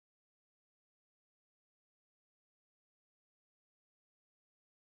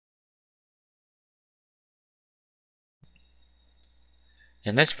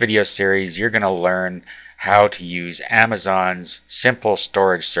In this video series, you're going to learn how to use Amazon's simple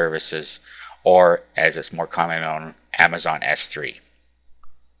storage services, or as it's more commonly known, Amazon S3.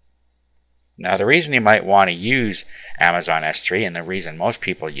 Now, the reason you might want to use Amazon S3, and the reason most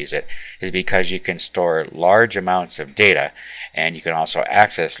people use it, is because you can store large amounts of data, and you can also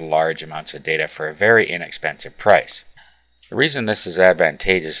access large amounts of data for a very inexpensive price. The reason this is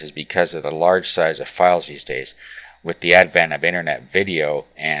advantageous is because of the large size of files these days. With the advent of internet video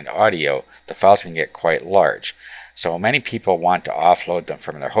and audio, the files can get quite large, so many people want to offload them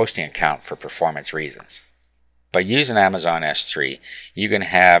from their hosting account for performance reasons. By using Amazon S3, you can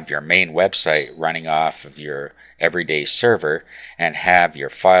have your main website running off of your everyday server and have your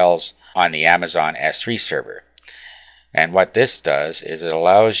files on the Amazon S3 server. And what this does is it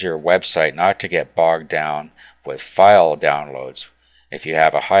allows your website not to get bogged down with file downloads. If you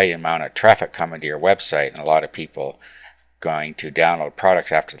have a high amount of traffic coming to your website and a lot of people going to download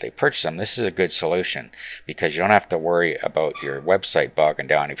products after they purchase them, this is a good solution because you don't have to worry about your website bogging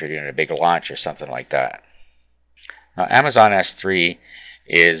down if you're doing a big launch or something like that. Now, Amazon S3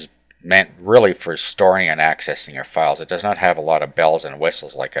 is meant really for storing and accessing your files. It does not have a lot of bells and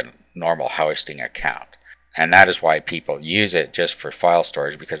whistles like a normal hosting account. And that is why people use it just for file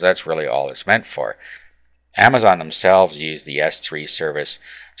storage, because that's really all it's meant for. Amazon themselves use the S3 service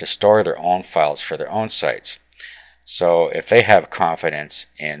to store their own files for their own sites. So if they have confidence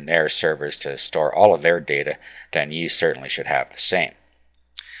in their servers to store all of their data, then you certainly should have the same.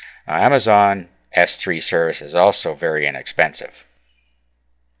 Now, Amazon S3 service is also very inexpensive.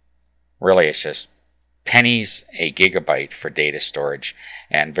 Really, it's just pennies a gigabyte for data storage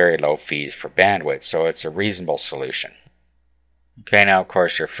and very low fees for bandwidth, so it's a reasonable solution. Okay, now of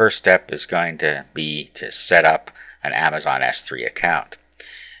course your first step is going to be to set up an Amazon S3 account.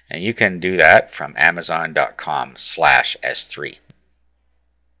 And you can do that from amazon.com/S3.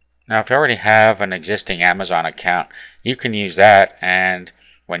 Now if you already have an existing Amazon account, you can use that, and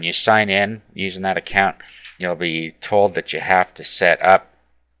when you sign in using that account, you'll be told that you have to set up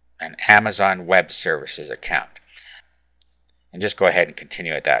an Amazon Web Services account. And just go ahead and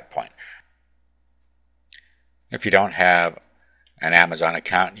continue at that point. If you don't have an Amazon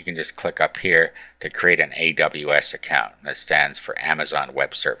account, you can just click up here to create an AWS account. That stands for Amazon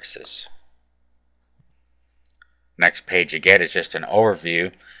Web Services. Next page you get is just an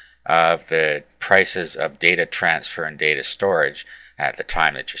overview of the prices of data transfer and data storage at the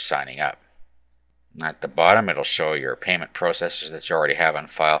time that you're signing up. At the bottom it'll show your payment processors that you already have on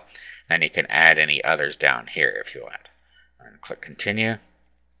file. Then you can add any others down here if you want. And click continue.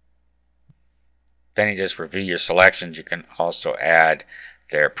 Then you just review your selections. You can also add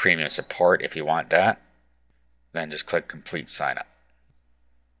their premium support if you want that. Then just click complete sign up.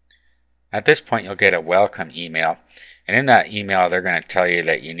 At this point you'll get a welcome email, and in that email they're going to tell you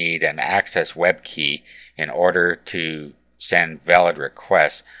that you need an access web key in order to send valid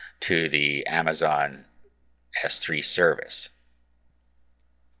requests to the Amazon S3 service.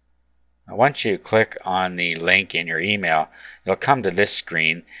 Now, once you click on the link in your email, you'll come to this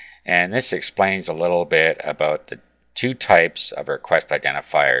screen, and this explains a little bit about the two types of request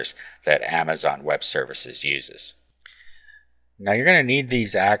identifiers that Amazon Web Services uses. Now you're going to need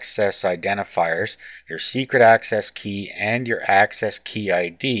these access identifiers, your secret access key and your access key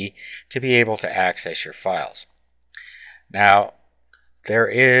ID, to be able to access your files. Now there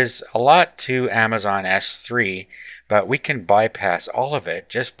is a lot to Amazon S3, but we can bypass all of it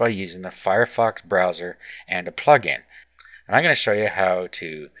just by using the Firefox browser and a plugin. And I'm going to show you how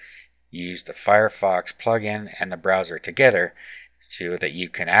to use the Firefox plugin and the browser together so that you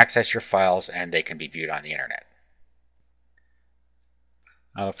can access your files and they can be viewed on the internet.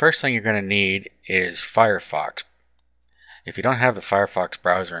 Now, the first thing you're going to need is Firefox. If you don't have the Firefox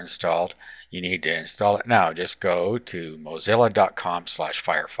browser installed, you need to install it now. Just go to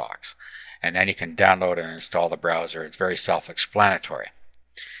mozilla.com/Firefox, and then you can download and install the browser. It's very self-explanatory.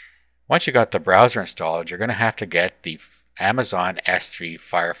 Once you got the browser installed, you're going to have to get the Amazon S3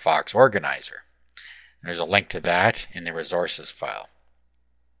 Firefox Organizer. There's a link to that in the resources file.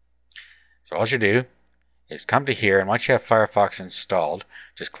 So all you do is come to here, and once you have Firefox installed,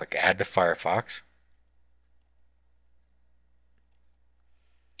 just click Add to Firefox,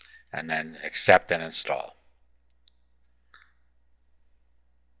 and then accept and install.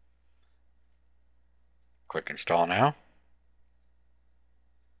 Click Install now.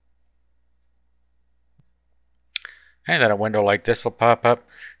 And then a window like this will pop up.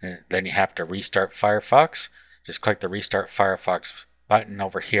 And then you have to restart Firefox. Just click the Restart Firefox button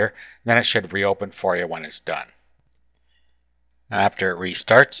over here. Then it should reopen for you when it's done. After it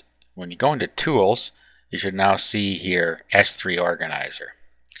restarts, when you go into Tools, you should now see here S3 organizer.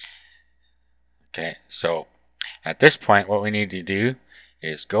 Okay, so at this point what we need to do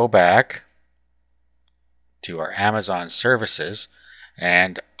is go back to our Amazon services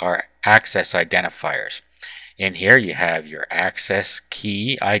and our access identifiers. In here you have your access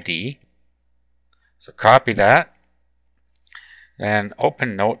key ID. So copy that, then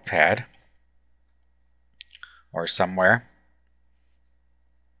open Notepad or somewhere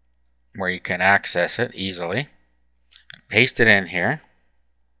where you can access it easily. Paste it in here,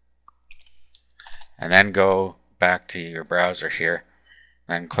 and then go back to your browser here,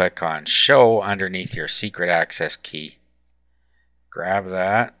 then click on Show underneath your secret access key. Grab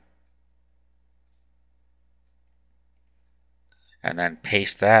that, and then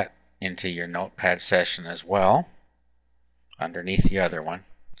paste that into your Notepad session as well, underneath the other one.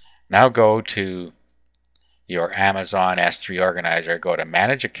 Now go to your Amazon S3 organizer, go to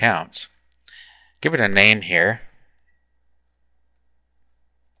Manage Accounts, give it a name here.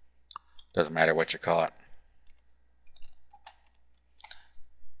 Doesn't matter what you call it.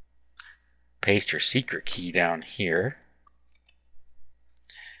 Paste your secret key down here,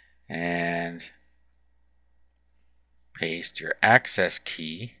 and paste your access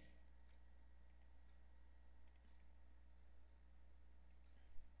key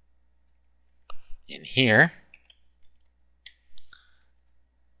in here.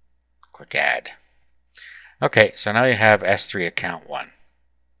 Click Add. Okay, so now you have S3 account 1.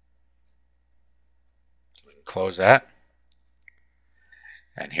 So we can close that.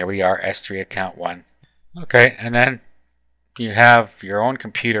 And here we are, S3 account 1. Okay, and then you have your own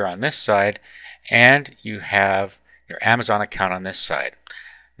computer on this side, and you have your Amazon account on this side.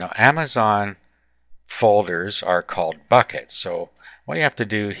 Now, Amazon folders are called buckets. So what you have to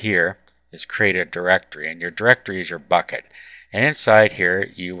do here is create a directory, and your directory is your bucket. And inside here,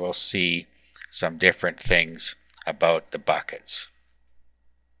 you will see some different things about the buckets.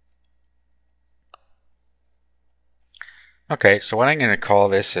 Okay, so what I'm going to call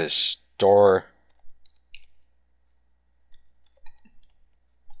this is store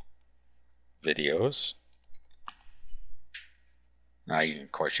videos. Now,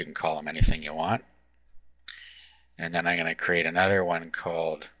 of course, you can call them anything you want. And then I'm going to create another one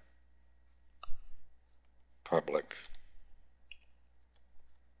called public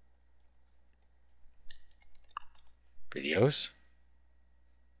videos.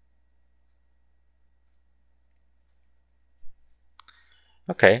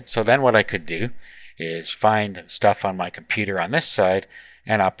 Okay, so then what I could do is find stuff on my computer on this side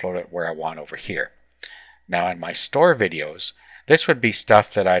and upload it where I want over here. Now in my store videos, this would be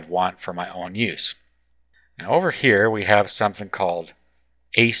stuff that I'd want for my own use. Now over here we have something called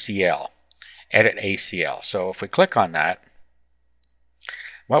ACL, Edit ACL. So if we click on that,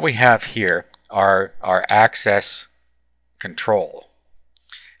 what we have here are our access control.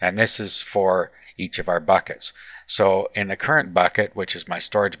 And this is for each of our buckets. So in the current bucket, which is my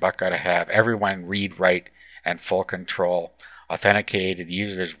storage bucket, I have everyone read, write, and full control, authenticated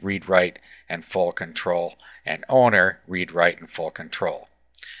users read, write, and full control, and owner read, write, and full control,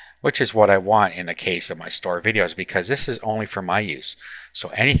 which is what I want in the case of my store videos, because this is only for my use. So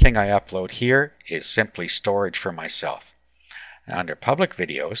anything I upload here is simply storage for myself. Now, under public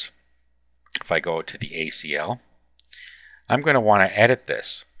videos, if I go to the ACL, I'm going to want to edit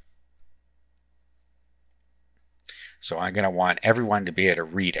this. So I'm going to want everyone to be able to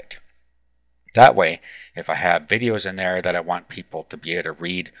read it. That way, if I have videos in there that I want people to be able to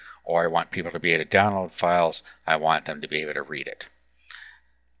read, or I want people to be able to download files, I want them to be able to read it.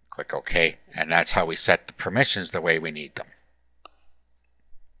 Click OK, and that's how we set the permissions the way we need them.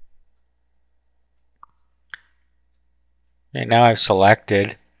 And now I've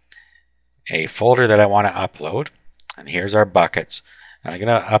selected a folder that I want to upload, and here's our buckets. And I'm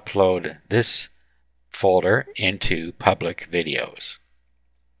going to upload this folder into public videos.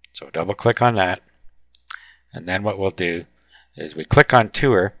 So double click on that, and then what we'll do is we click on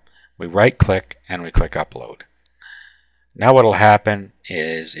Tour, we right click, and we click Upload. Now what will happen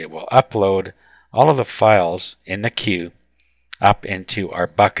is it will upload all of the files in the queue up into our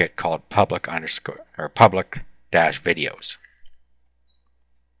bucket called public-videos.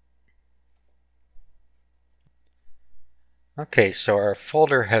 Okay, so our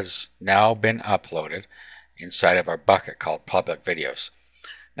folder has now been uploaded inside of our bucket called public videos.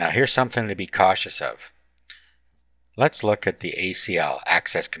 Now here's something to be cautious of. Let's look at the ACL,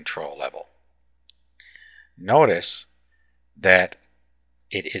 access control level. Notice that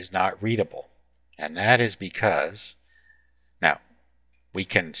it is not readable, and that is because, now we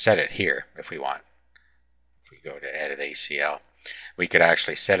can set it here if we want. If we go to edit ACL, we could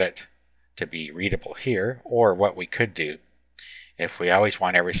actually set it to be readable here, or what we could do, if we always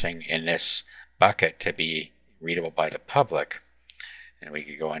want everything in this bucket to be readable by the public, and we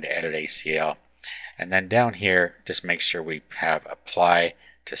could go into Edit ACL, and then down here just make sure we have Apply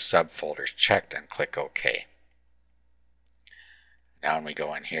to Subfolders checked and click OK. Now when we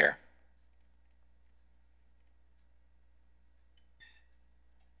go in here,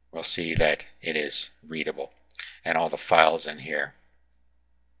 we'll see that it is readable, and all the files in here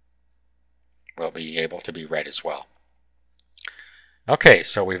will be able to be read as well. Okay,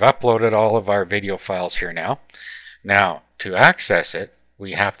 so we've uploaded all of our video files here now. Now, to access it,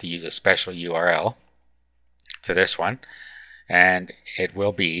 we have to use a special URL to this one, and it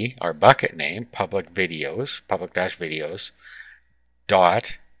will be our bucket name, public-videos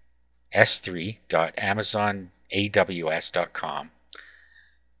dot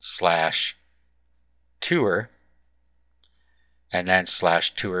s3.amazonaws.com/tour, and then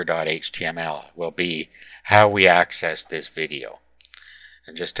 /tour.html will be how we access this video.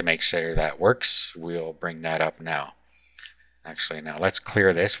 And just to make sure that works, we'll bring that up now. Actually, now let's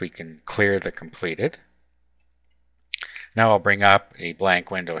clear this. We can clear the completed. Now I'll bring up a blank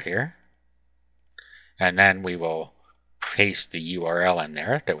window here, and then we will paste the URL in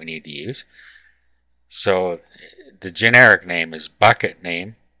there that we need to use. So the generic name is bucket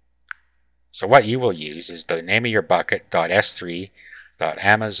name. So what you will use is the name of your bucket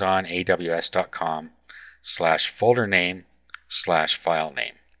 .s3.amazonaws.com/folder name/file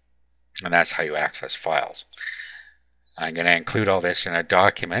name. And that's how you access files. I'm going to include all this in a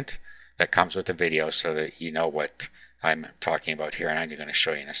document that comes with the video so that you know what I'm talking about here, and I'm going to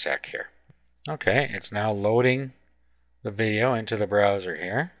show you in a sec here. Okay, it's now loading the video into the browser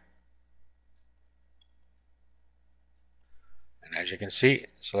here. And as you can see,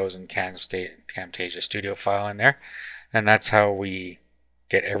 it's loading Camtasia Studio file in there, and that's how we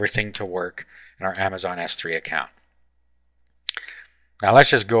get everything to work in our Amazon S3 account. Now let's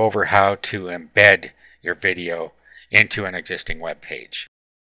just go over how to embed your video into an existing web page.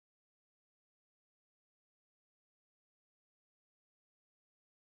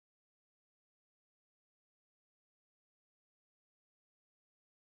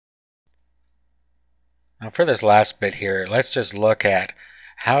 Now for this last bit here, let's just look at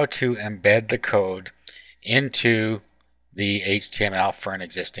how to embed the code into the HTML for an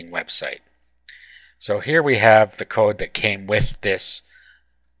existing website. So here we have the code that came with this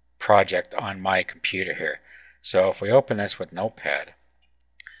project on my computer here. So if we open this with Notepad,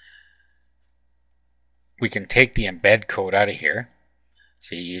 we can take the embed code out of here.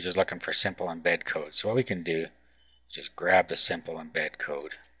 See, users looking for simple embed code. So what we can do is just grab the simple embed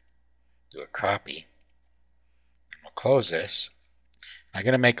code, do a copy. We'll close this. I'm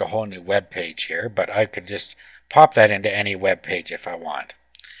going to make a whole new web page here, but I could just pop that into any web page if I want.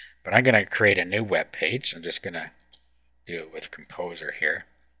 But I'm going to create a new web page. I'm just going to do it with Composer here.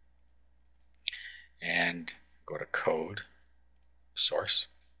 And go to Code, Source.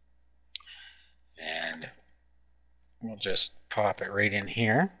 And we'll just pop it right in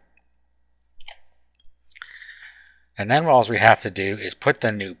here. And then all we have to do is put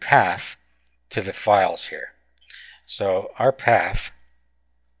the new path to the files here. So our path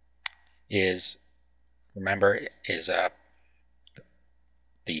is, remember, is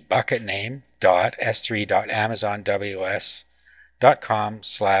the bucket name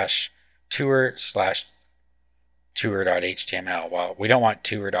 .s3.amazon.ws.com/tour/tour.html. Well, we don't want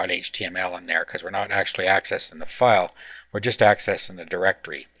tour.html in there because we're not actually accessing the file. We're just accessing the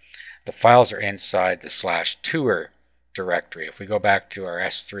directory. The files are inside the /tour directory. If we go back to our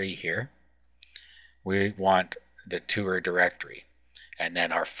S3 here, we want the tour directory, and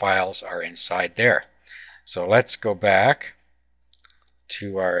then our files are inside there. So let's go back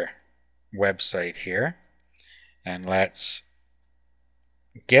to our website here, and let's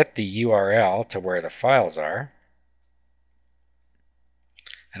get the URL to where the files are.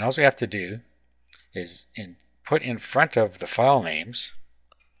 And all we have to do is put in front of the file names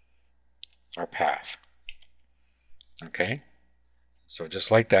our path. Okay, so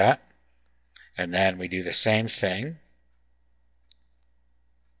just like that. And then we do the same thing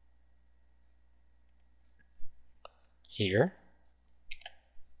here.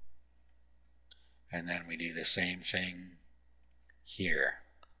 And then we do the same thing here.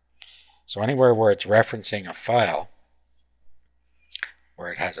 So anywhere where it's referencing a file, where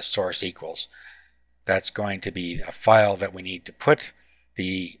it has a source equals, that's going to be a file that we need to put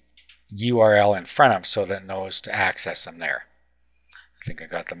the URL in front of so that it knows to access them there. I think I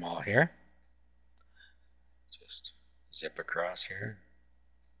got them all here. Just zip across here.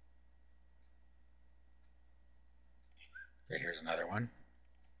 Okay, here's another one.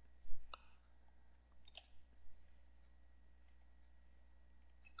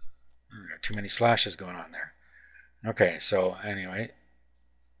 too many slashes going on there. Okay, so anyway.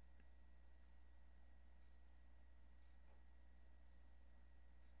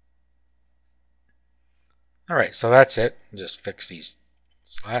 Alright, so that's it. Just fix these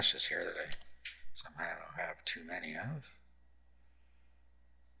slashes here that I somehow have too many of.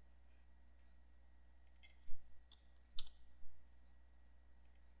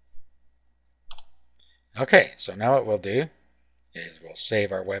 Okay, so now what we'll do is we'll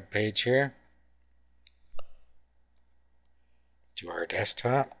save our web page here to our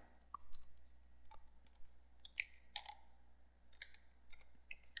desktop.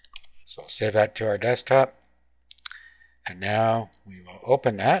 So we'll save that to our desktop. And now we will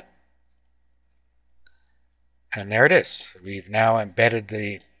open that. And there it is. We've now embedded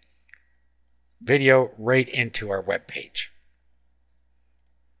the video right into our web page.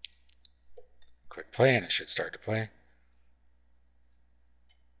 Click play and it should start to play.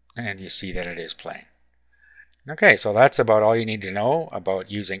 And you see that it is playing. Okay, so that's about all you need to know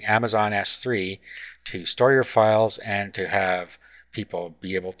about using Amazon S3 to store your files and to have people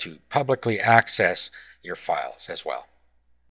be able to publicly access your files as well.